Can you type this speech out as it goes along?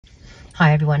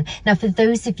Hi everyone. Now, for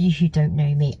those of you who don't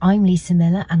know me, I'm Lisa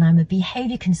Miller and I'm a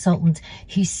behaviour consultant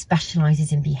who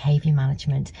specialises in behaviour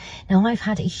management. Now, I've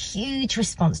had a huge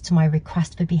response to my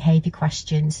request for behaviour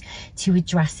questions to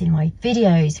address in my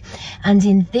videos. And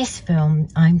in this film,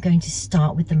 I'm going to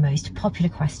start with the most popular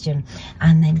question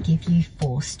and then give you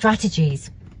 4 strategies.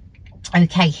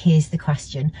 Okay, here's the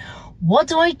question. What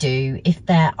do I do if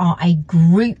there are a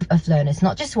group of learners,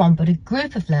 not just one, but a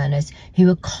group of learners who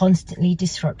are constantly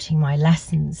disrupting my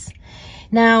lessons?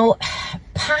 Now,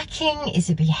 packing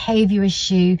is a behaviour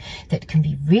issue that can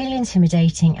be really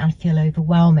intimidating and feel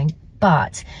overwhelming.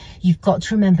 But you've got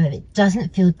to remember that it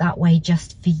doesn't feel that way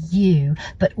just for you,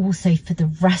 but also for the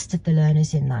rest of the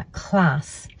learners in that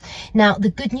class. Now,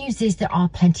 the good news is there are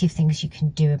plenty of things you can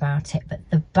do about it, but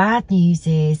the bad news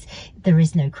is there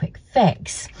is no quick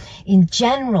fix. In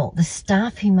general, the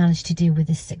staff who manage to deal with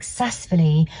this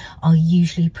successfully are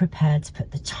usually prepared to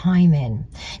put the time in.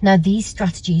 Now, these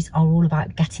strategies are all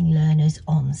about getting learners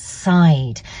on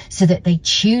side so that they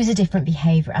choose a different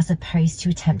behaviour as opposed to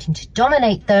attempting to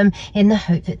dominate them in the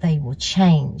hope that they will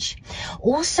change.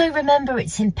 Also, remember,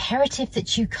 it's imperative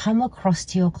that you come across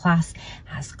to your class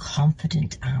as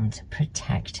confident and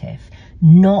protective,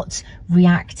 not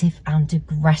reactive and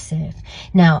aggressive.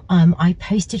 Now, I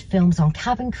posted films on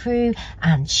cabin crew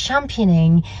and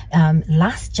championing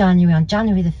last January, on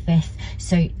January the 5th,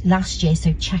 so last year,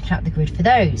 so check out the grid for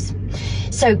those.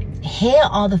 So here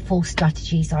are the 4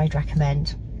 strategies I'd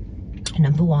recommend.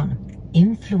 Number 1,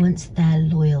 influence their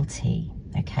loyalty.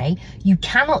 Okay, you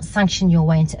cannot sanction your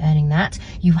way into earning that.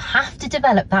 You have to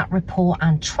develop that rapport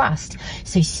and trust.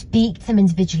 So speak to them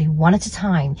individually, one at a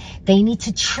time. They need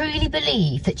to truly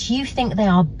believe that you think they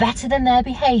are better than their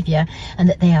behaviour and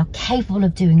that they are capable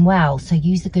of doing well. So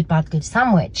use the good, bad, good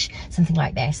sandwich, something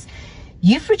like this.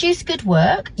 You've produced good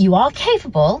work, you are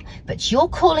capable, but your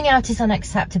calling out is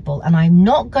unacceptable and I'm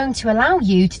not going to allow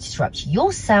you to disrupt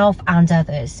yourself and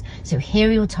others. So here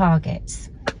are your targets.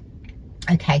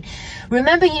 Okay,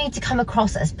 remember, you need to come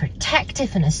across as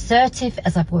protective and assertive,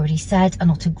 as I've already said, and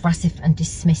not aggressive and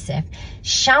dismissive.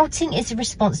 Shouting is a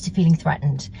response to feeling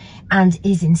threatened and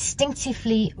is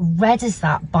instinctively read as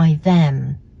that by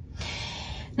them.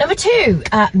 Number 2,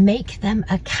 make them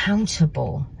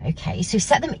accountable. Okay, so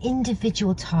set them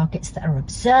individual targets that are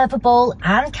observable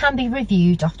and can be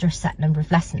reviewed after a set number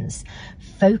of lessons.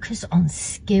 Focus on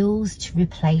skills to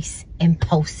replace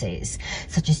impulses,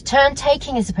 such as turn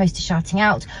taking as opposed to shouting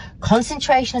out,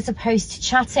 concentration as opposed to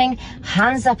chatting,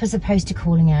 hands up as opposed to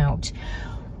calling out.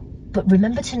 But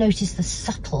remember to notice the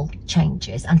subtle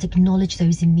changes and acknowledge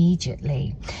those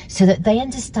immediately so that they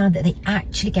understand that they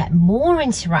actually get more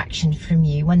interaction from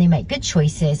you when they make good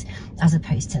choices as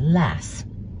opposed to less.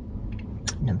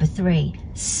 Number 3,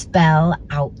 spell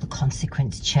out the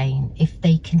consequence chain if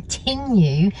they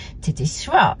continue to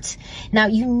disrupt. Now,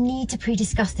 you need to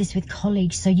pre-discuss this with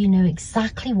colleagues so you know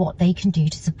exactly what they can do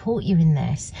to support you in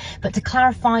this. But to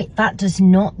clarify, that does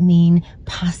not mean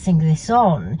passing this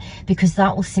on, because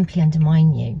that will simply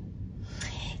undermine you.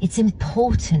 It's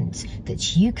important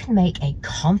that you can make a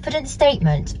confident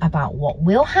statement about what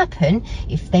will happen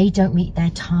if they don't meet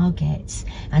their targets,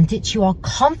 and that you are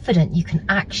confident you can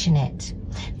action it.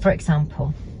 For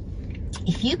example,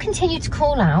 if you continue to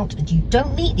call out and you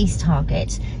don't meet these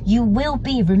targets, you will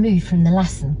be removed from the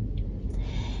lesson.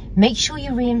 Make sure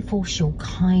you reinforce your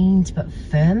kind but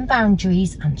firm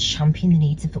boundaries and champion the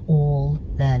needs of all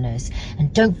learners.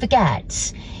 And don't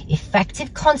forget,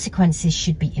 effective consequences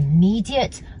should be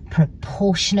immediate,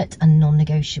 proportionate and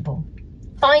non-negotiable.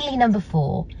 Finally, number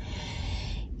 4,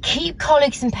 keep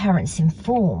colleagues and parents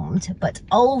informed, but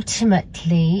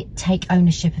ultimately take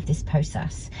ownership of this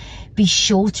process. Be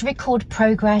sure to record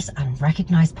progress and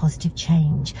recognise positive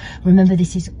change. Remember,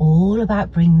 this is all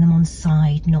about bringing them on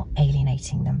side, not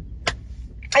alienating them.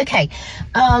 Okay,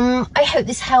 I hope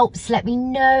this helps. Let me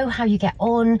know how you get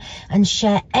on and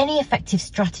share any effective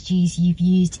strategies you've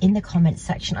used in the comments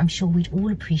section. I'm sure we'd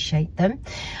all appreciate them.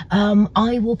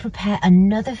 I will prepare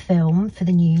another film for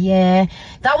the new year.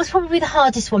 That was probably the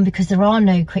hardest one because there are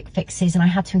no quick fixes and I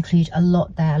had to include a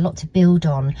lot there, a lot to build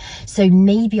on. So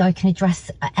maybe I can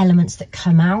address elements that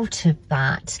come out of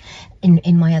that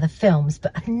in my other films,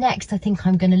 but next I think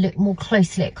I'm going to look more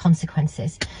closely at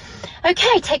consequences.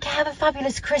 Okay, take care, have a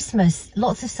fabulous Christmas,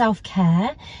 lots of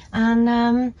self-care,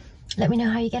 and let me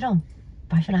know how you get on.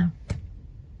 Bye for now.